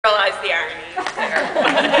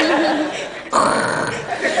Okay,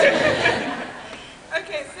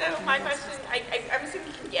 so my question, I'm assuming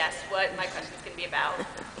you can guess what my question is going to be about.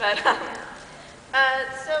 But,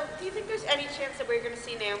 so do you think there's any chance that we're going to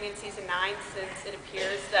see Naomi in season 9, since it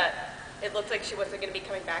appears that it looked like she wasn't going to be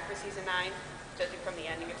coming back for season 9, judging from the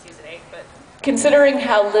ending of season 8, but... Considering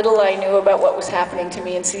how little I knew about what was happening to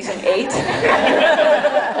me in season 8,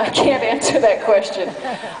 I can't answer that question.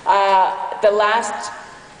 The last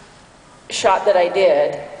shot that I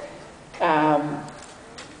did,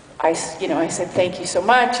 I said thank you so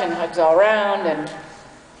much and hugs all around,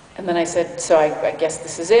 and then I said, so I guess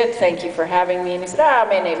this is it, thank you for having me. And he said,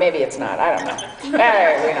 maybe it's not, I don't know. We don't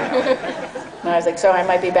know. And I was like, so I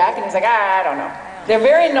might be back? And he's like, I don't know. They're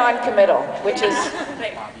very non-committal, which is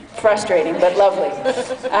frustrating, but lovely.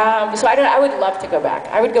 So I would love to go back.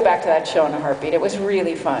 I would go back to that show in a heartbeat. It was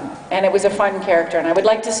really fun, and it was a fun character, and I would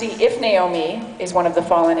like to see if Naomi is one of the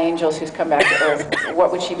fallen angels who's come back to Earth,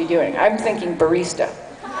 what would she be doing? I'm thinking barista.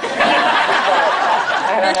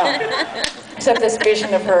 I don't know. Except this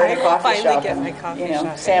vision of her in a coffee shop, and,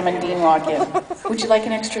 Sam and Dean walk in. Would you like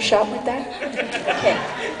an extra shot with that? Okay,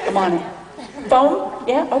 I'm on it. Foam?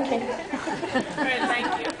 Yeah? Okay. All right, thank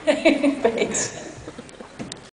you. Thanks.